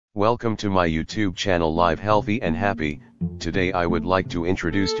Welcome to my YouTube channel Live Healthy and Happy. Today I would like to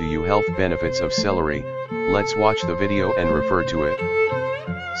introduce to you health benefits of celery. Let's watch the video and refer to it.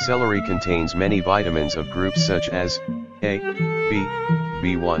 Celery contains many vitamins of groups such as A, B,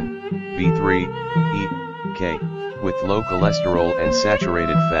 B1, B3, E, K, with low cholesterol and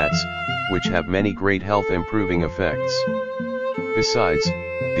saturated fats, which have many great health improving effects. Besides,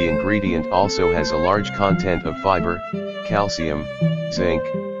 the ingredient also has a large content of fiber, calcium, zinc,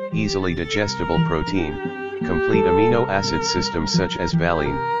 easily digestible protein, complete amino acid systems such as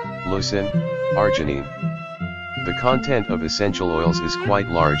valine, leucine, arginine. The content of essential oils is quite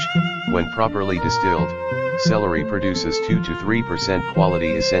large. When properly distilled, celery produces 2 to 3%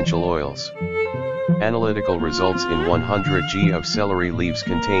 quality essential oils. Analytical results: in 100 g of celery leaves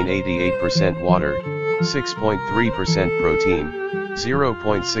contain 88% water, 6.3% protein,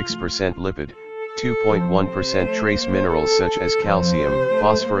 0.6% lipid, 2.1% trace minerals such as calcium,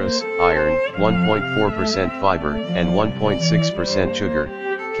 phosphorus, iron, 1.4% fiber, and 1.6% sugar,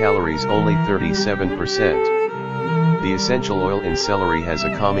 calories only 37%. The essential oil in celery has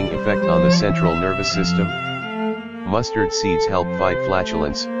a calming effect on the central nervous system. Mustard seeds help fight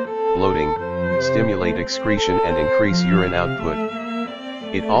flatulence, bloating, stimulate excretion and increase urine output.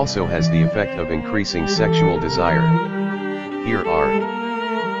 It also has the effect of increasing sexual desire. Here are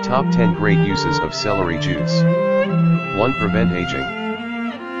Top 10 great uses of celery juice. 1. Prevent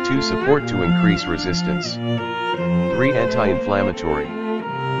aging. 2. Support to increase resistance. 3. Anti-inflammatory.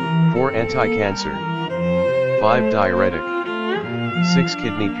 4. Anti-cancer. 5. Diuretic. 6.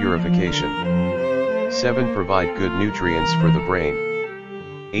 Kidney purification. 7. Provide good nutrients for the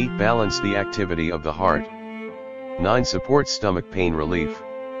brain. 8. Balance the activity of the heart. 9. Supports stomach pain relief.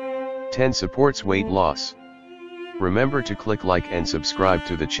 10. Supports weight loss. Remember to click like and subscribe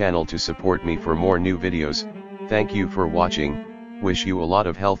to the channel to support me for more new videos. Thank you for watching. Wish you a lot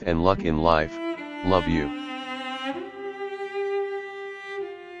of health and luck in life. Love you.